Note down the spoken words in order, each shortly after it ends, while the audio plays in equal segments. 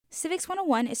Civics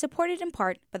 101 is supported in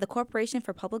part by the Corporation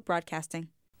for Public Broadcasting.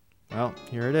 Well,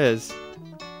 here it is.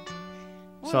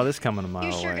 Saw this coming a mile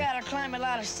away. You sure gotta climb a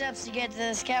lot of steps to get to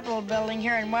this Capitol building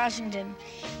here in Washington.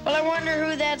 Well, I wonder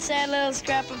who that sad little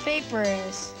scrap of paper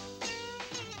is.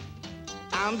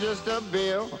 I'm just a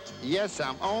bill. Yes,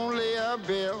 I'm only a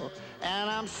bill.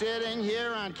 And I'm sitting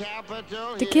here on Capitol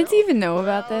Hill. Do kids even know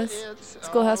about this?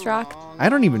 Schoolhouse Rock? I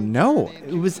don't even know.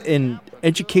 It was an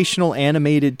educational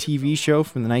animated TV show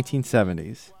from the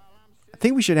 1970s. I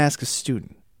think we should ask a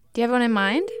student. Do you have one in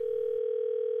mind?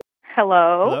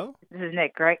 Hello? Hello? This is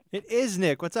Nick, right? It is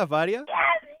Nick. What's up, Adia?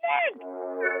 Yes, Nick!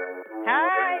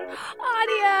 Hi!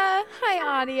 Adia!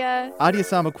 Hi, Adia. Adia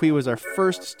Samba-Quee was our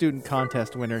first student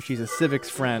contest winner. She's a civics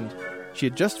friend. She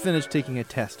had just finished taking a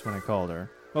test when I called her.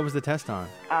 What was the test on?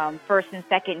 First and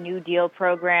second New Deal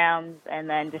programs, and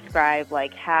then describe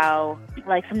how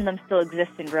some of them still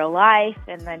exist in real life,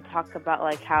 and then talk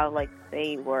about how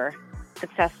they were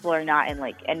successful or not in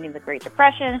ending the Great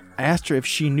Depression. I asked her if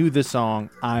she knew the song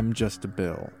 "I'm Just a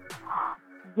Bill."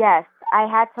 Yes, I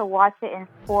had to watch it in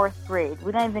 4th grade.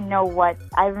 We don't even know what.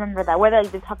 I remember that. Whether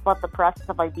they talk about the press and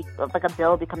stuff like a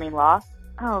bill becoming law.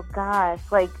 Oh gosh,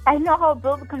 I know how a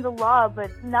bill becomes a law, but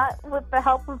not with the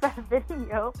help of that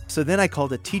video. So then I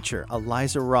called a teacher,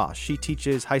 Alizah Ross. She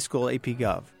teaches high school AP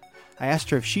Gov. I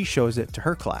asked her if she shows it to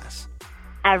her class.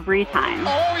 Every time.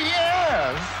 Oh,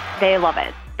 yes! They love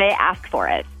it. They ask for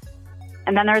it.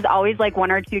 And then there's always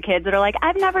 1 or 2 kids that are like,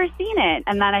 I've never seen it.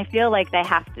 And then I feel like they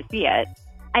have to see it.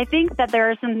 I think that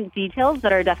there are some details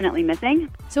that are definitely missing.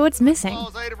 So what's missing?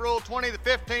 Clause 8 of Rule 20, the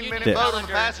 15-minute This. vote on the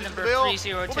passage of the bill will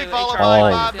be followed All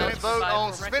by a of 5-minute vote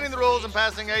on suspending the rules and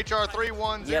passing H.R.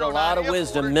 3109. Yet a lot of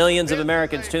wisdom. Millions of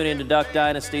Americans tune into Duck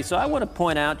Dynasty, so I want to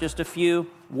point out just a few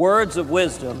words of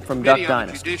wisdom from Duck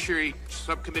Dynasty. Judiciary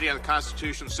Subcommittee on the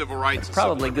Constitution, Civil Rights. It's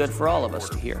probably good for all of us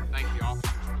to hear. Thank you all.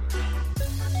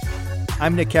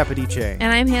 I'm Nick Capodice.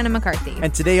 And I'm Hannah McCarthy.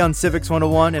 And today on Civics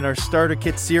 101 in our Starter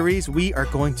Kit series, we are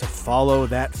going to follow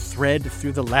that thread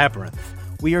through the labyrinth.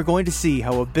 We are going to see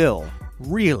how a bill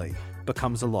really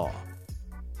becomes a law.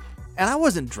 And I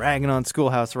wasn't dragging on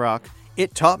Schoolhouse Rock.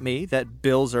 It taught me that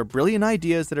bills are brilliant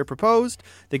ideas that are proposed.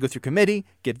 They go through committee,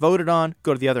 get voted on,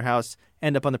 go to the other house,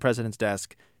 end up on the president's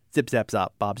desk. Zip, zap, zop,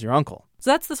 Bob's your uncle. So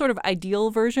that's the sort of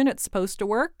ideal version. It's supposed to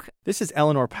work. This is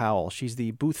Eleanor Powell. She's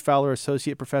the Booth Fowler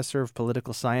Associate Professor of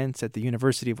Political Science at the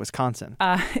University of Wisconsin.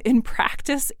 In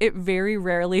practice, it very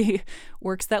rarely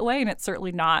works that way, and it's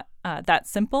certainly not that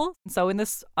simple. So in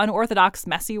this unorthodox,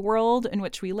 messy world in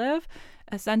which we live,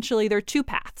 essentially there are 2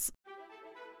 paths.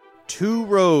 2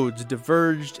 roads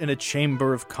diverged in a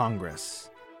chamber of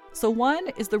Congress. So one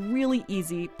is the really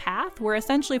easy path, where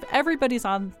essentially if everybody's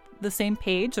on the same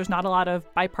page, there's not a lot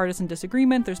of bipartisan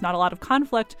disagreement, there's not a lot of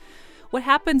conflict. What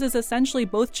happens is essentially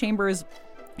both chambers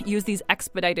use these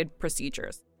expedited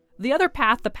procedures. The other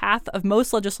path, the path of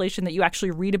most legislation that you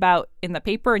actually read about in the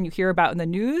paper and you hear about in the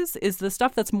news, is the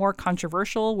stuff that's more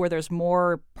controversial, where there's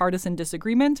more partisan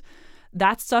disagreement.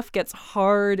 That stuff gets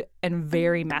hard and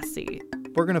very messy.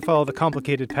 We're going to follow the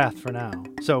complicated path for now.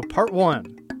 So part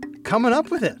 1, coming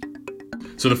up with it.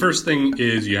 So the first thing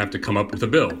is you have to come up with a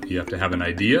bill. You have to have an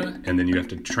idea, and then you have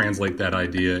to translate that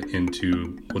idea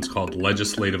into what's called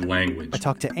legislative language. I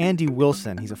talked to Andy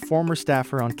Wilson. He's a former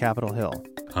staffer on Capitol Hill.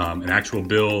 An actual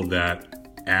bill that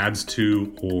adds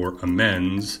to or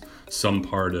amends some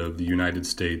part of the United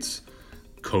States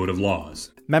Code of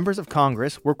Laws. Members of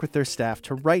Congress work with their staff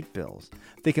to write bills.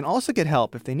 They can also get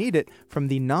help, if they need it, from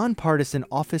the nonpartisan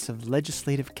Office of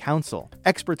Legislative Counsel,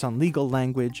 experts on legal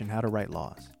language and how to write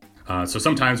laws. So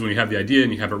sometimes when you have the idea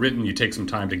and you have it written, you take some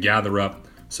time to gather up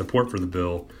support for the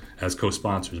bill as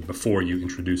co-sponsors before you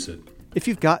introduce it. If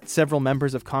you've got several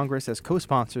members of Congress as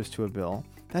co-sponsors to a bill,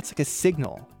 that's like a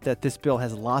signal that this bill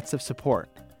has lots of support.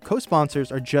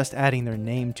 Co-sponsors are just adding their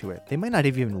name to it. They might not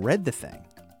have even read the thing.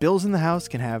 Bills in the House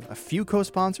can have a few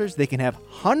co-sponsors. They can have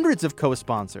hundreds of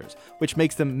co-sponsors, which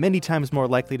makes them many times more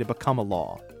likely to become a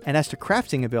law. And as to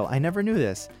crafting a bill, I never knew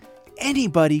this.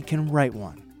 Anybody can write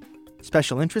one.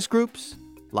 Special interest groups,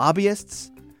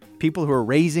 lobbyists, people who are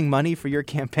raising money for your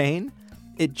campaign.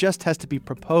 It just has to be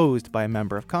proposed by a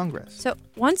member of Congress. So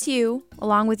once you,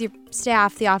 along with your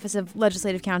staff, the Office of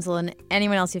Legislative Counsel, and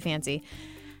anyone else you fancy,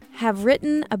 have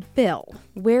written a bill,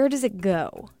 where does it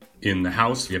go? In the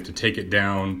House, you have to take it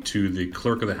down to the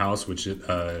clerk of the House, which is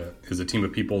a team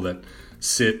of people that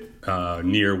sit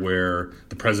near where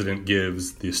the president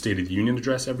gives the State of the Union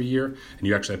address every year. And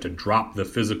you actually have to drop the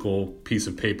physical piece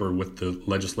of paper with the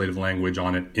legislative language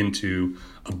on it into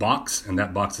a box, and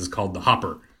that box is called the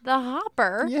hopper. The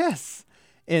hopper? Yes.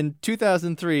 In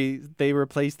 2003, they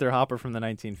replaced their hopper from the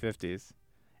 1950s.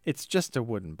 It's just a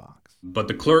wooden box. But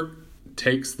the clerk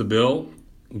takes the bill,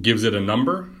 gives it a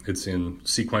number. It's in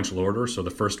sequential order. So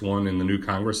the first one in the new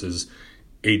Congress is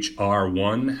H.R.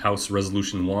 1, House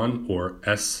Resolution 1, or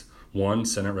S1,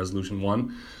 Senate Resolution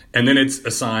 1. And then it's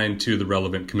assigned to the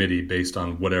relevant committee based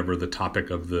on whatever the topic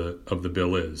of the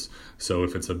bill is. So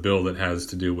if it's a bill that has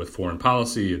to do with foreign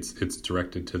policy, it's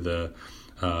directed to the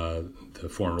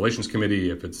Foreign Relations Committee.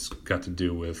 If it's got to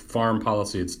do with foreign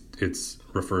policy, it's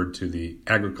referred to the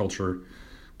Agriculture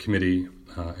Committee,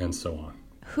 and so on.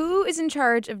 Who is in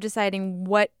charge of deciding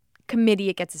what committee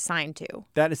it gets assigned to?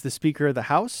 That is the Speaker of the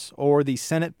House or the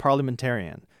Senate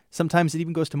parliamentarian. Sometimes it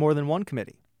even goes to more than one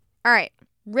committee. All right.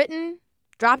 Written,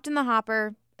 dropped in the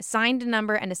hopper, assigned a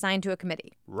number, and assigned to a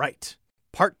committee. Right.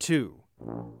 Part 2.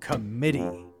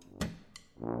 Committee.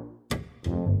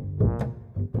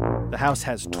 The House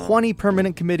has 20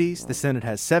 permanent committees, the Senate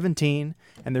has 17,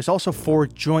 and there's also 4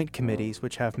 joint committees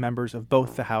which have members of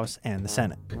both the House and the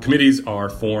Senate. Committees are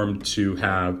formed to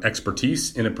have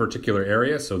expertise in a particular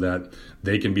area so that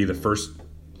they can be the first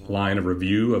line of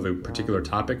review of a particular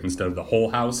topic instead of the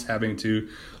whole House having to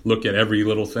look at every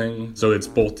little thing. So it's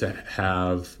both to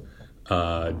have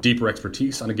deeper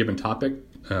expertise on a given topic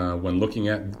when looking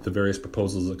at the various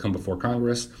proposals that come before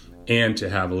Congress, and to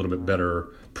have a little bit better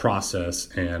process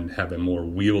and have a more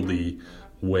wieldy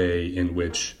way in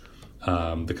which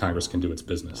the Congress can do its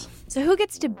business. So who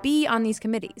gets to be on these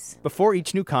committees? Before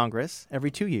each new Congress,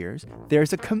 every 2 years,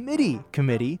 there's a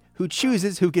committee who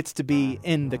chooses who gets to be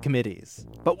in the committees.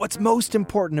 But what's most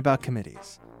important about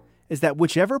committees is that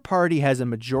whichever party has a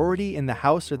majority in the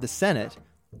House or the Senate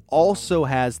also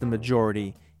has the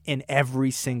majority in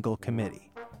every single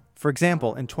committee. For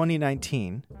example, in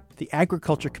 2019, the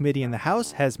Agriculture Committee in the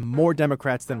House has more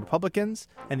Democrats than Republicans,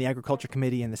 and the Agriculture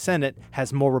Committee in the Senate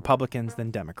has more Republicans than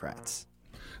Democrats.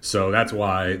 So that's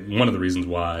why, one of the reasons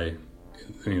why,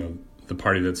 the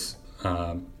party that's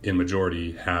in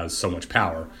majority has so much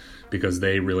power, because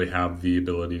they really have the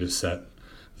ability to set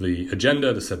the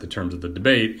agenda, to set the terms of the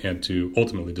debate, and to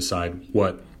ultimately decide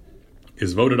what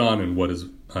is voted on and what is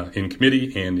in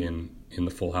committee and in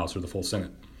the full House or the full Senate.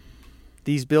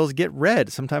 These bills get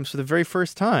read, sometimes for the very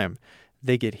first time.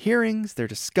 They get hearings, they're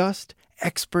discussed,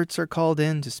 experts are called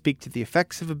in to speak to the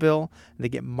effects of a bill, and they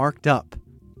get marked up.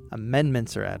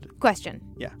 Amendments are added. Question.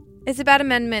 Yeah. It's about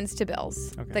amendments to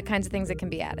bills, Okay. the kinds of things that can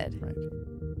be added. Right.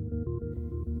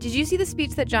 Did you see the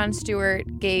speech that Jon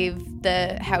Stewart gave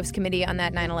the House committee on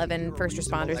that 9/11 first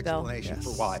responders bill? Explanation for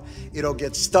why. It'll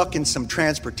get stuck in some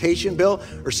transportation bill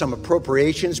or some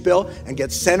appropriations bill and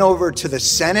get sent over to the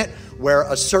Senate, where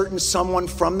a certain someone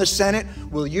from the Senate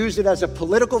will use it as a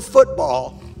political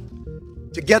football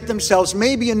to get themselves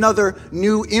maybe another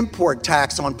new import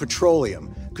tax on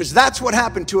petroleum, because that's what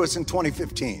happened to us in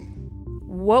 2015.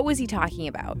 What was he talking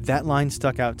about? That line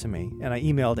stuck out to me, and I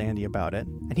emailed Andy about it.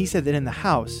 And he said that in the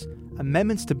House,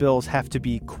 amendments to bills have to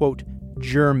be, quote,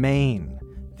 germane.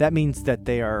 That means that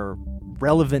they are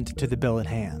relevant to the bill at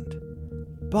hand.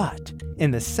 But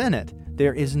in the Senate,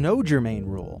 there is no germane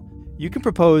rule. You can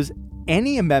propose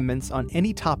any amendments on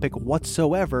any topic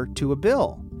whatsoever to a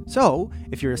bill. So,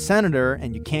 if you're a senator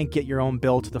and you can't get your own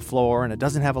bill to the floor and it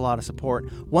doesn't have a lot of support,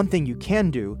 one thing you can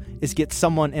do is get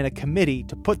someone in a committee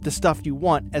to put the stuff you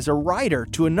want as a rider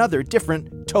to another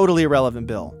different, totally irrelevant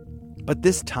bill. But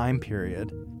this time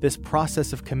period, this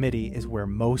process of committee is where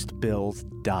most bills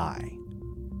die.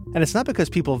 And it's not because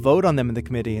people vote on them in the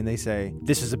committee and they say,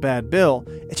 this is a bad bill.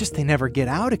 It's just they never get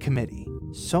out of committee.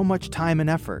 So much time and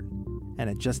effort, and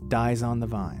it just dies on the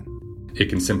vine. It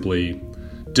can simply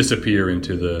disappear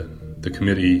into the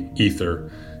committee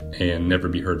ether and never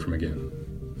be heard from again.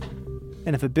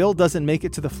 And if a bill doesn't make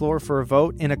it to the floor for a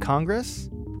vote in a Congress,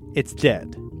 it's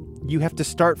dead. You have to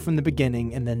start from the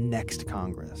beginning in the next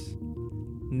Congress.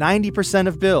 90%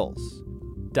 of bills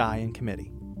die in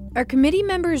committee. Are committee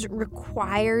members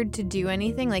required to do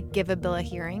anything, like give a bill a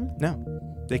hearing? No,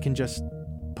 they can just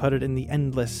put it in the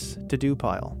endless to-do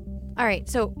pile. All right,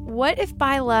 so what if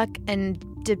by luck and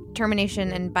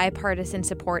determination and bipartisan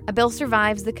support, a bill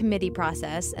survives the committee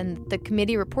process and the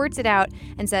committee reports it out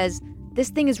and says, this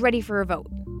thing is ready for a vote?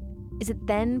 Is it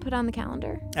then put on the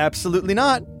calendar? Absolutely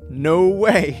not. No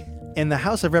way. In the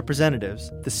House of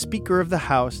Representatives, the Speaker of the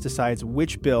House decides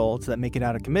which bills that make it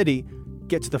out of committee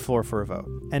get to the floor for a vote.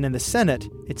 And in the Senate,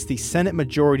 it's the Senate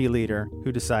Majority Leader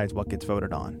who decides what gets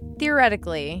voted on.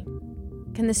 Theoretically,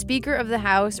 can the Speaker of the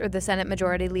House or the Senate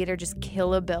Majority Leader just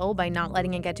kill a bill by not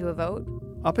letting it get to a vote?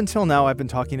 Up until now, I've been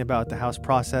talking about the House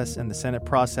process and the Senate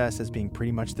process as being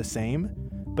pretty much the same,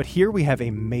 but here we have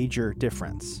a major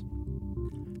difference.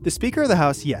 The Speaker of the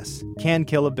House, yes, can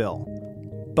kill a bill,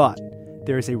 but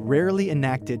there is a rarely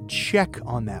enacted check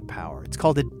on that power. It's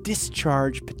called a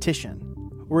discharge petition,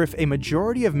 where if a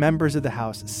majority of members of the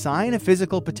House sign a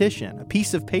physical petition, a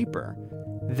piece of paper,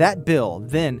 that bill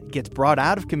then gets brought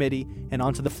out of committee and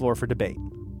onto the floor for debate.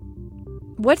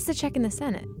 What's the check in the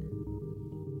Senate?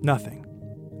 Nothing.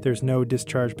 There's no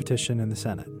discharge petition in the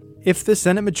Senate. If the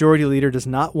Senate Majority Leader does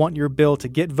not want your bill to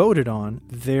get voted on,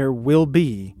 there will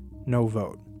be no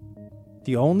vote.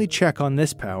 The only check on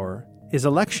this power is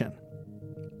election.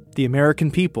 The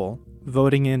American people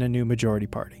voting in a new majority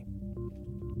party.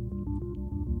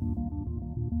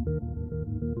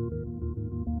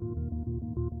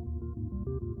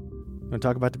 Want to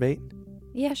talk about debate?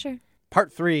 Yeah, sure.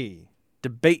 Part 3,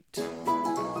 debate.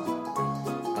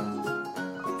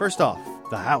 First off,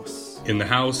 the House. In the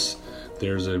House,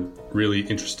 there's a really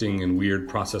interesting and weird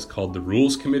process called the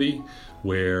Rules Committee,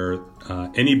 where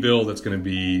any bill that's going to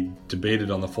be debated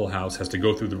on the full House has to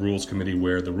go through the Rules Committee,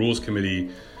 where the Rules Committee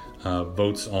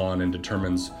votes on and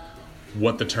determines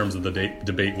what the terms of the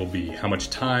debate will be, how much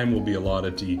time will be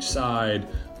allotted to each side,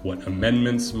 what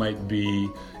amendments might be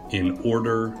in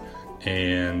order,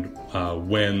 and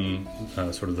when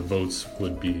sort of the votes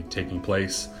would be taking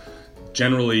place.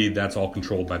 Generally, that's all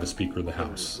controlled by the Speaker of the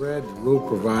House. The rule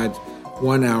provides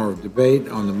 1 hour of debate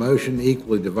on the motion,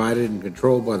 equally divided and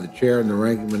controlled by the chair and the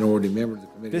ranking minority member of the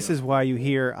committee. This is why you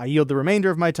hear, I yield the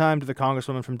remainder of my time to the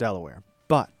Congresswoman from Delaware.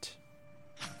 But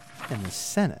in the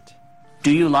Senate...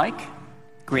 Do you like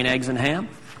green eggs and ham?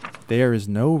 There is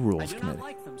no Rules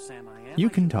Committee. You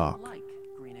can talk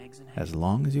as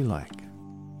long as you like.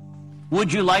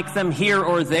 Would you like them here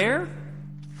or there?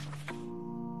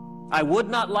 I would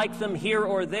not like them here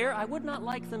or there. I would not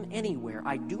like them anywhere.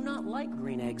 I do not like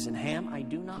green eggs and ham. I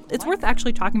do not It's worth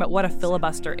actually talking about what a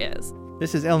filibuster is.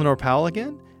 This is Eleanor Powell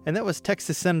again, and that was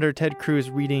Texas Senator Ted Cruz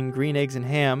reading Green Eggs and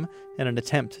Ham in an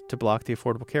attempt to block the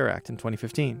Affordable Care Act in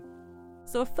 2015.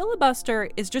 So a filibuster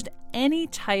is just any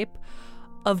type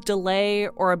of delay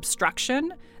or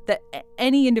obstruction that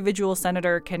any individual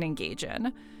senator can engage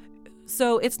in.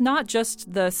 So it's not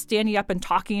just the standing up and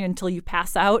talking until you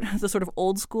pass out, the sort of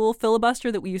old school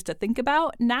filibuster that we used to think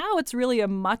about. Now it's really a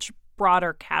much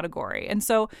broader category. And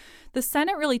so the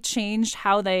Senate really changed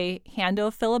how they handle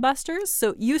filibusters. So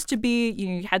it used to be,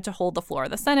 you had to hold the floor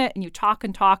of the Senate and you talk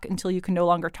and talk until you can no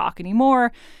longer talk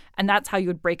anymore. And that's how you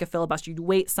would break a filibuster. You'd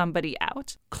wait somebody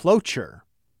out. Cloture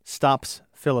stops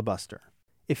filibuster.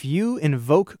 If you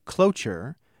invoke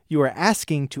cloture, you are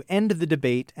asking to end the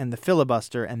debate and the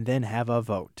filibuster and then have a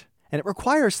vote. And it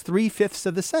requires 3/5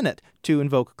 of the Senate to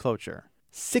invoke cloture.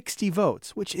 60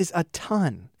 votes, which is a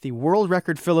ton. The world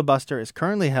record filibuster is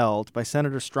currently held by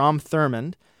Senator Strom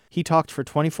Thurmond. He talked for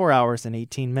 24 hours and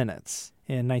 18 minutes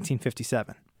in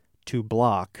 1957 to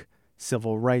block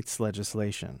civil rights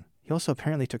legislation. He also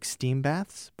apparently took steam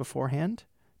baths beforehand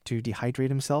to dehydrate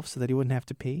himself so that he wouldn't have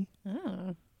to pee.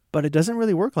 Oh. But it doesn't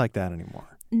really work like that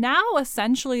anymore. Now,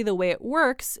 essentially, the way it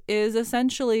works is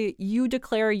essentially you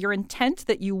declare your intent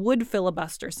that you would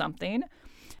filibuster something.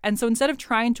 And so instead of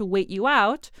trying to wait you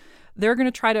out, they're going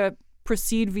to try to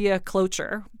proceed via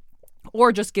cloture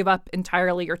or just give up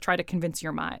entirely or try to convince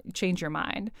your mind, change your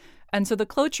mind. And so the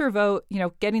cloture vote,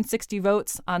 getting 60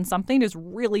 votes on something is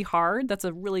really hard. That's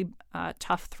a really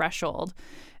tough threshold.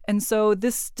 And so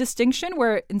this distinction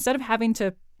where instead of having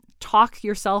to talk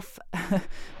yourself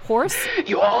hoarse.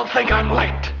 You all think I'm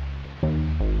late.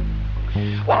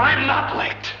 Well, I'm not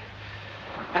late.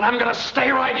 And I'm going to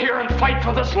stay right here and fight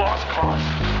for this lost cause,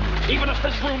 even if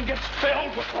this room gets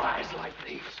filled with lies like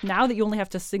these. Now that you only have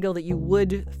to signal that you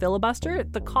would filibuster,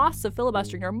 the costs of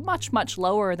filibustering are much, much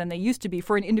lower than they used to be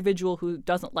for an individual who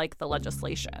doesn't like the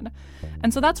legislation.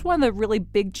 And so that's one of the really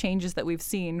big changes that we've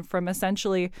seen from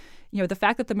essentially, the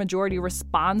fact that the majority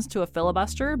responds to a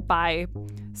filibuster by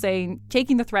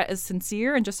taking the threat as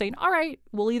sincere and just saying, all right,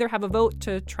 we'll either have a vote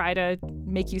to try to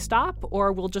make you stop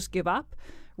or we'll just give up,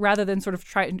 rather than sort of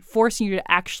forcing you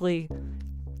to actually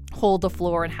hold the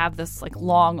floor and have this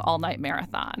long all-night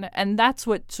marathon. And that's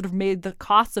what sort of made the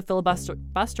costs of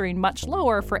filibustering much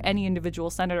lower for any individual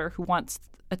senator who wants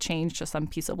a change to some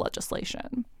piece of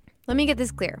legislation. Let me get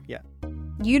this clear. Yeah.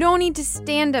 You don't need to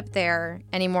stand up there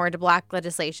anymore to block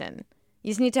legislation.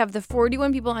 You just need to have the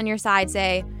 41 people on your side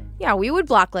say, yeah, we would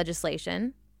block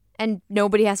legislation, and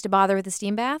nobody has to bother with the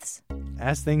steam baths?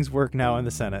 As things work now in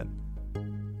the Senate,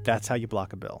 that's how you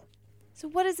block a bill. So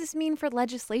what does this mean for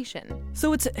legislation?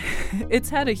 So it's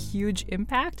had a huge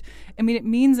impact. I mean, it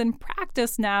means in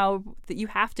practice now that you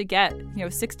have to get,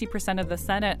 60% of the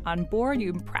Senate on board. You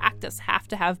in practice have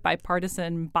to have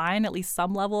bipartisan buy-in, at least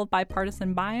some level of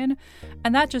bipartisan buy-in.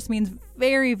 And that just means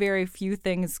very, very few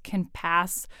things can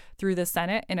pass through the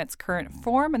Senate in its current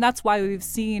form. And that's why we've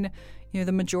seen,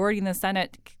 the majority in the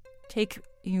Senate take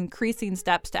increasing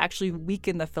steps to actually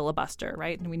weaken the filibuster,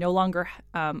 right? And we no longer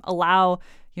allow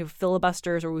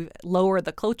filibusters, or we've lowered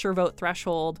the cloture vote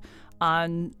threshold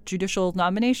on judicial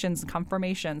nominations and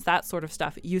confirmations, that sort of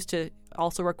stuff. It used to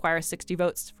also require 60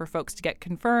 votes for folks to get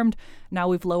confirmed. Now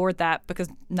we've lowered that because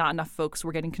not enough folks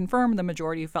were getting confirmed. The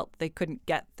majority felt they couldn't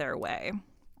get their way.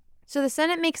 So the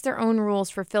Senate makes their own rules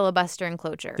for filibuster and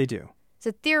cloture. They do.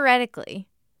 So theoretically,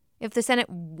 if the Senate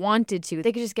wanted to,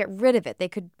 they could just get rid of it. They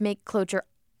could make cloture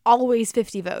always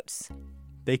 50 votes.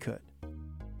 They could.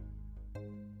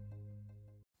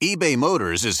 eBay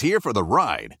Motors is here for the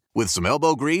ride. With some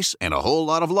elbow grease and a whole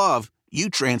lot of love, you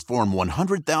transform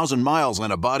 100,000 miles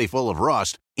and a body full of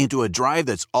rust into a drive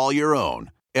that's all your own.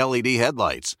 LED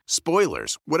headlights,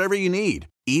 spoilers, whatever you need,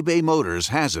 eBay Motors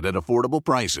has it at affordable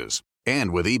prices.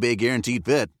 And with eBay Guaranteed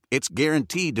Fit, it's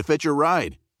guaranteed to fit your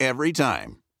ride every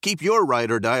time. Keep your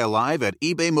ride or die alive at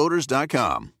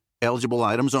ebaymotors.com. Eligible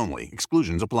items only.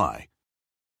 Exclusions apply.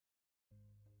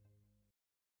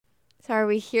 So are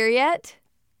we here yet?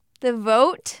 The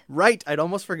vote? Right, I'd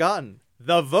almost forgotten.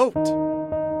 The vote.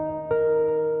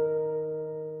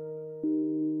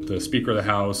 The Speaker of the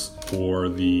House or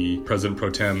the President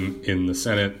Pro Tem in the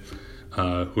Senate,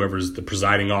 whoever's the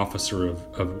presiding officer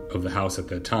of the House at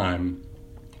that time,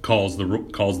 calls the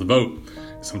vote.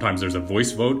 Sometimes there's a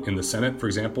voice vote in the Senate, for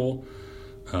example.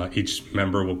 Each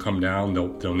member will come down,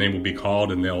 their name will be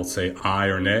called, and they'll say aye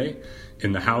or nay.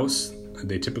 In the House,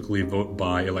 they typically vote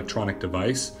by electronic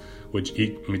device, which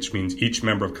means each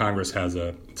member of Congress has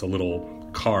a little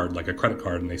card, like a credit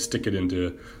card, and they stick it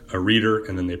into a reader,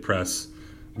 and then they press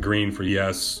green for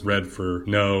yes, red for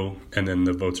no, and then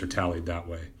the votes are tallied that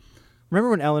way. Remember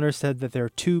when Eleanor said that there are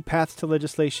two paths to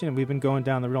legislation, and we've been going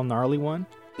down the real gnarly one?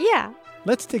 Yeah.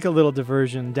 Let's take a little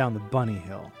diversion down the bunny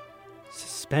hill.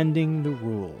 Suspending the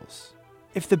rules.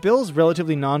 If the bill's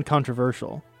relatively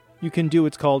non-controversial, you can do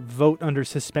what's called vote under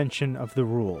suspension of the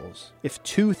rules. If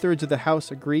 2/3 of the House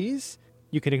agrees,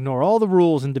 you can ignore all the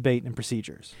rules and debate and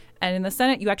procedures. And in the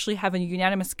Senate, you actually have a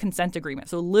unanimous consent agreement.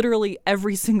 So literally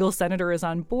every single senator is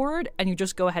on board, and you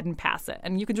just go ahead and pass it.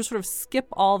 And you can just sort of skip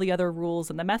all the other rules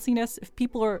and the messiness.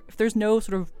 If there's no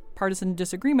sort of partisan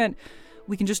disagreement,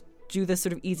 we can just do this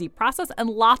sort of easy process, and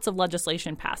lots of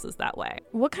legislation passes that way.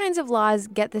 What kinds of laws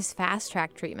get this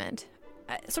fast-track treatment?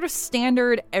 Sort of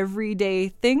standard everyday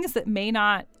things that may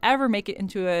not ever make it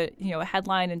into a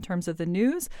headline in terms of the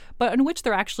news, but in which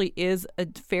there actually is a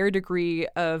fair degree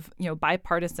of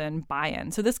bipartisan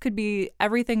buy-in. So this could be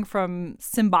everything from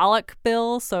symbolic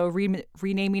bills, so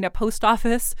renaming a post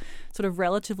office, sort of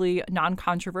relatively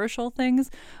non-controversial things,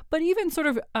 but even sort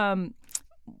of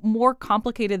more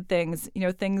complicated things.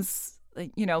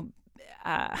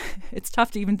 It's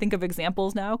tough to even think of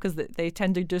examples now because they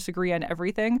tend to disagree on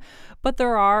everything. But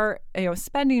there are,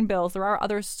 spending bills. There are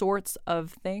other sorts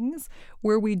of things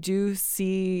where we do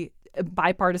see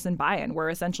bipartisan buy-in, where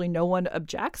essentially no one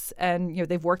objects, and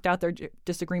they've worked out their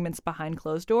disagreements behind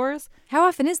closed doors. How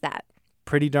often is that?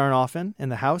 Pretty darn often. In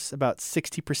the House, about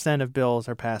 60% of bills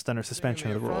are passed under suspension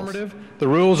of the rules. The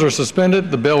rules are suspended,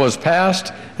 the bill is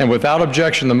passed, and without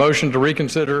objection, the motion to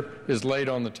reconsider is laid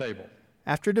on the table.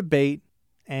 After debate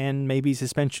and maybe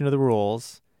suspension of the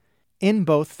rules, in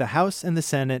both the House and the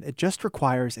Senate, it just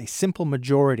requires a simple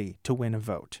majority to win a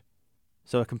vote.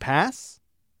 So it can pass,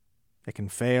 it can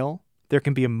fail, there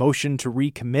can be a motion to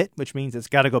recommit, which means it's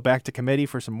got to go back to committee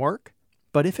for some work.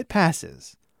 But if it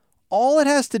passes, all it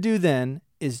has to do then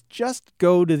is just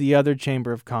go to the other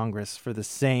chamber of Congress for the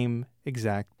same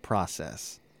exact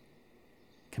process.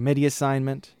 Committee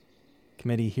assignment,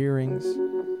 committee hearings,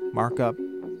 markup,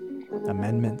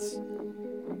 amendments,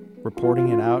 reporting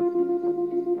it out,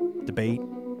 debate,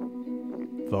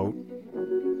 vote.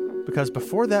 Because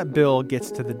before that bill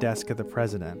gets to the desk of the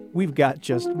president, we've got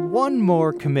just one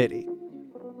more committee.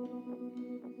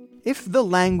 If the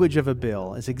language of a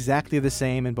bill is exactly the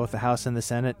same in both the House and the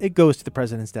Senate, it goes to the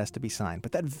president's desk to be signed,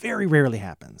 but that very rarely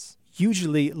happens.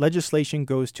 Usually, legislation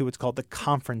goes to what's called the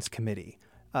conference committee.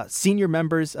 Senior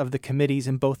members of the committees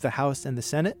in both the House and the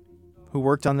Senate who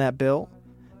worked on that bill,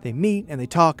 they meet and they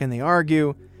talk and they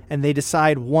argue, and they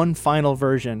decide one final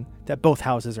version that both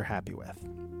houses are happy with.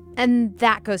 And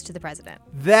that goes to the president.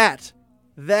 That,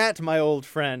 my old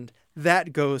friend,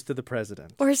 that goes to the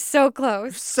president. We're so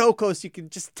close. So close you can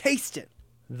just taste it.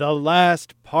 The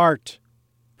last part.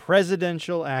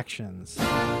 Presidential actions. The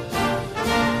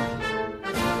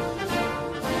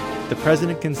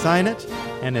president can sign it,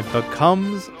 and it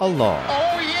becomes a law.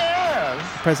 Oh,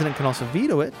 yes! The president can also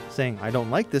veto it, saying, I don't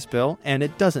like this bill, and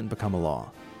it doesn't become a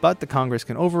law. But the Congress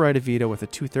can override a veto with a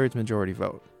 2/3 majority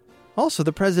vote. Also,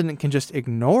 the president can just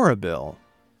ignore a bill.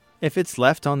 If it's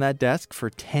left on that desk for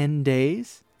 10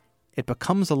 days, it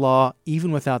becomes a law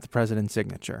even without the president's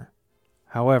signature.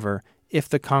 However, if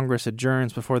the Congress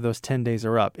adjourns before those 10 days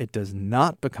are up, it does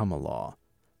not become a law.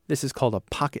 This is called a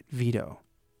pocket veto.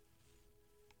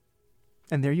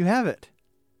 And there you have it.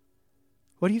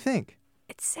 What do you think?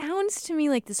 It sounds to me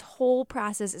like this whole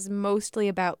process is mostly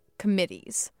about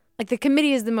committees. Like the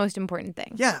committee is the most important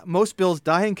thing. Yeah, most bills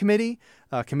die in committee.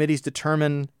 Committees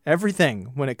determine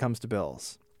everything when it comes to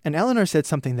bills. And Eleanor said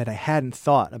something that I hadn't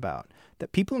thought about,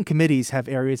 that people in committees have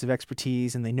areas of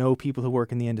expertise and they know people who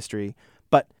work in the industry.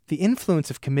 But the influence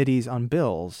of committees on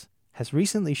bills has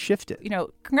recently shifted. You know,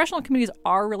 congressional committees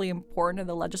are really important in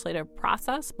the legislative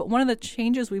process, but one of the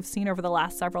changes we've seen over the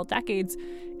last several decades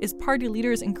is party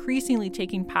leaders increasingly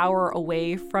taking power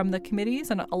away from the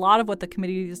committees. And a lot of what the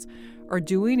committees are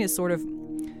doing is sort of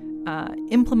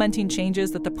implementing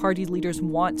changes that the party leaders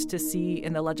want to see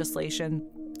in the legislation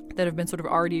that have been sort of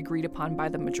already agreed upon by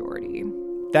the majority.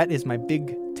 That is my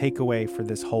big takeaway for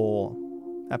this whole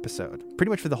episode, pretty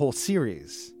much for the whole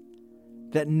series,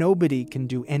 that nobody can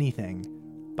do anything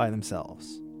by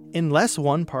themselves. Unless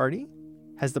one party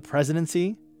has the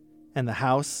presidency and the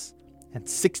House and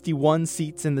 61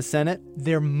 seats in the Senate,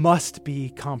 there must be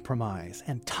compromise,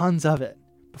 and tons of it,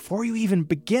 before you even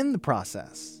begin the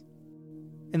process.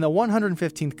 In the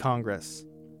 115th Congress,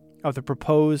 of the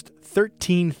proposed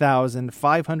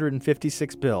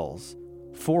 13,556 bills,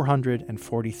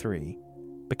 443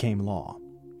 became law.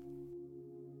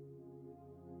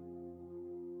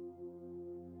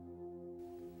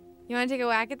 You want to take a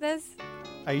whack at this?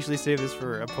 I usually say this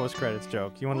for a post-credits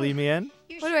joke. You want to lead me in?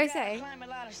 What do I say?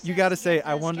 You got to say,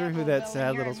 I wonder who that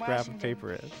sad little scrap of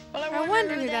paper is. I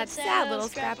wonder who that sad little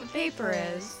scrap of paper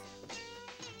is.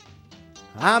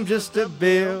 I'm just a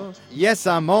bill. Yes,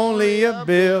 I'm only a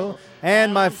bill.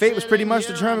 And my fate was pretty much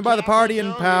determined by the party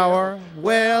in power.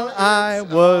 Well, I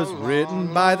was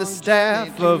written by the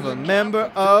staff of a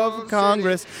member of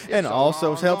Congress and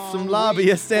also helped some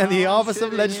lobbyists and the Office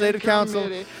of Legislative Counsel.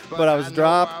 But I was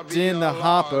dropped in the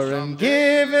hopper and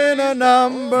given a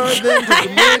number. Then to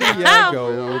committee I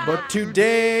go. But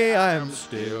today I am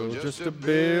still just a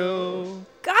bill.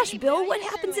 Gosh, Bill, what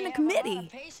happens in a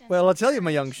committee? Well, I'll tell you, my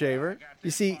young shaver.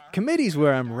 You see, committees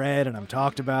where I'm read and I'm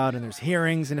talked about and there's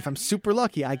hearings, and if I'm super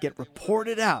lucky, I get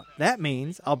reported out. That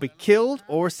means I'll be killed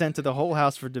or sent to the whole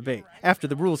House for debate, after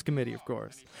the Rules Committee, of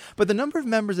course. But the number of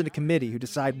members in a committee who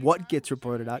decide what gets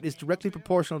reported out is directly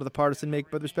proportional to the partisan make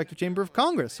by the respective chamber of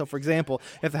Congress. So, for example,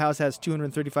 if the House has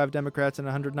 235 Democrats and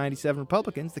 197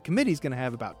 Republicans, the committee's going to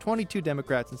have about 22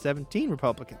 Democrats and 17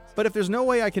 Republicans. But if there's no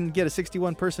way I can get a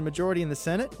 61-person majority in the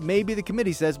Senate, maybe the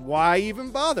committee says, why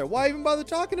even bother? Why even bother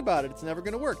talking about it? It's never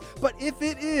going to work. But if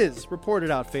it is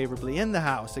reported out favorably in the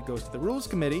House, it goes to the Rules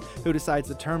Committee, who decides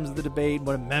the terms of the debate,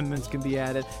 what amendments can be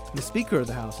added. And the Speaker of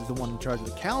the House is the one in charge of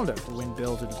the calendar for when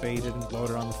bills are debated and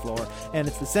voted on the floor. And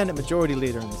it's the Senate Majority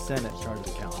Leader in the Senate in charge of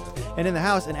the calendar. And in the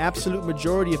House, an absolute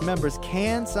majority of members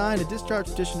can sign a discharge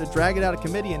petition to drag it out of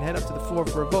committee and head up to the floor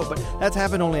for a vote. But that's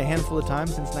happened only a handful of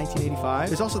times since 1985.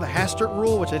 There's also the Hastert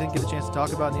rule, which I didn't get a chance to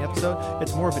talk about in the episode.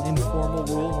 It's more of an informal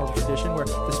rule, more of a tradition, where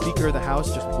the Speaker of the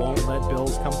House just won't let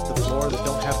bills come to the floor that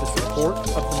don't have the support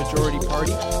of the majority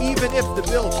party, even if the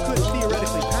bill could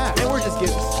theoretically pass. And we're just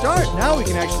getting started. Now we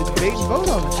can actually debate and vote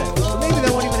on the thing. So maybe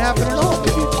that won't even happen at all.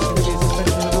 Maybe it's just going to be a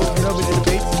suspension of the rules for nobody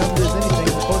debates and nobody does anything.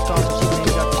 The post office is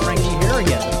named after Frankie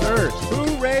Harrigan III.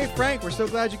 Hooray, Frank. We're so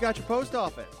glad you got your post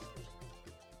office.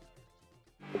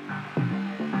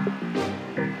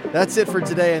 That's it for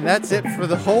today, and that's it for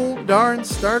the whole darn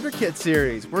Starter Kit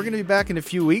series. We're going to be back in a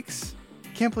few weeks.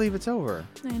 Can't believe it's over.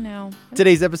 I know.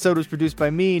 Today's episode was produced by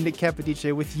me, Nick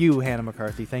Capodice, with you, Hannah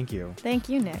McCarthy. Thank you. Thank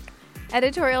you, Nick.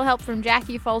 Editorial help from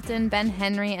Jackie Fulton, Ben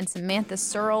Henry, and Samantha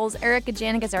Searles. Erica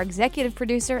Janik is our executive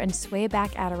producer, and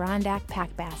Swayback Adirondack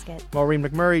Pack Basket. Maureen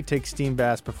McMurray takes steam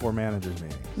baths before managers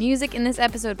meetings. Music in this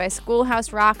episode by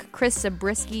Schoolhouse Rock, Chris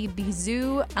Zabriskie,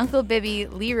 Bizou, Uncle Bibby,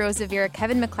 Lee Rosevere,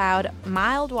 Kevin MacLeod,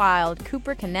 Mild Wild,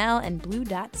 Cooper Cannell, and Blue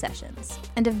Dot Sessions.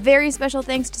 And a very special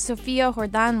thanks to Sophia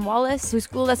Jordan Wallace, who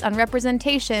schooled us on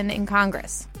representation in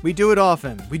Congress. We do it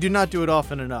often. We do not do it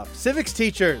often enough. Civics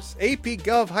teachers, AP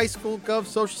Gov, High School Gov,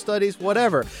 Social Studies,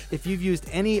 whatever. If you've used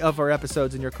any of our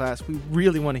episodes in your class, we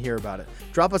really want to hear about it.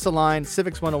 Drop us a line,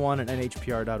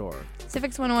 civics101@nhpr.org.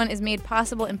 Civics 101 is made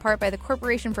possible in part by the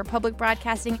Corporation for Public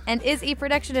Broadcasting and is a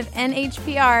production of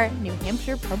NHPR, New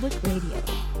Hampshire Public Radio.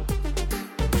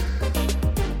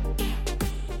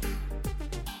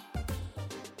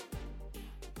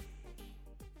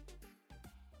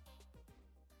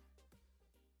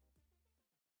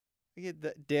 I get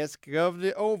the desk of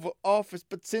the Oval Office,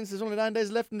 but since there's only 9 days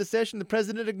left in the session, the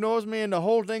president ignores me and the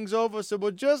whole thing's over, so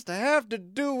we'll just have to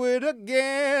do it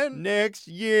again next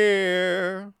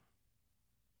year.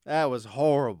 That was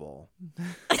horrible.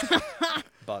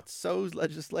 But so's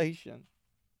legislation.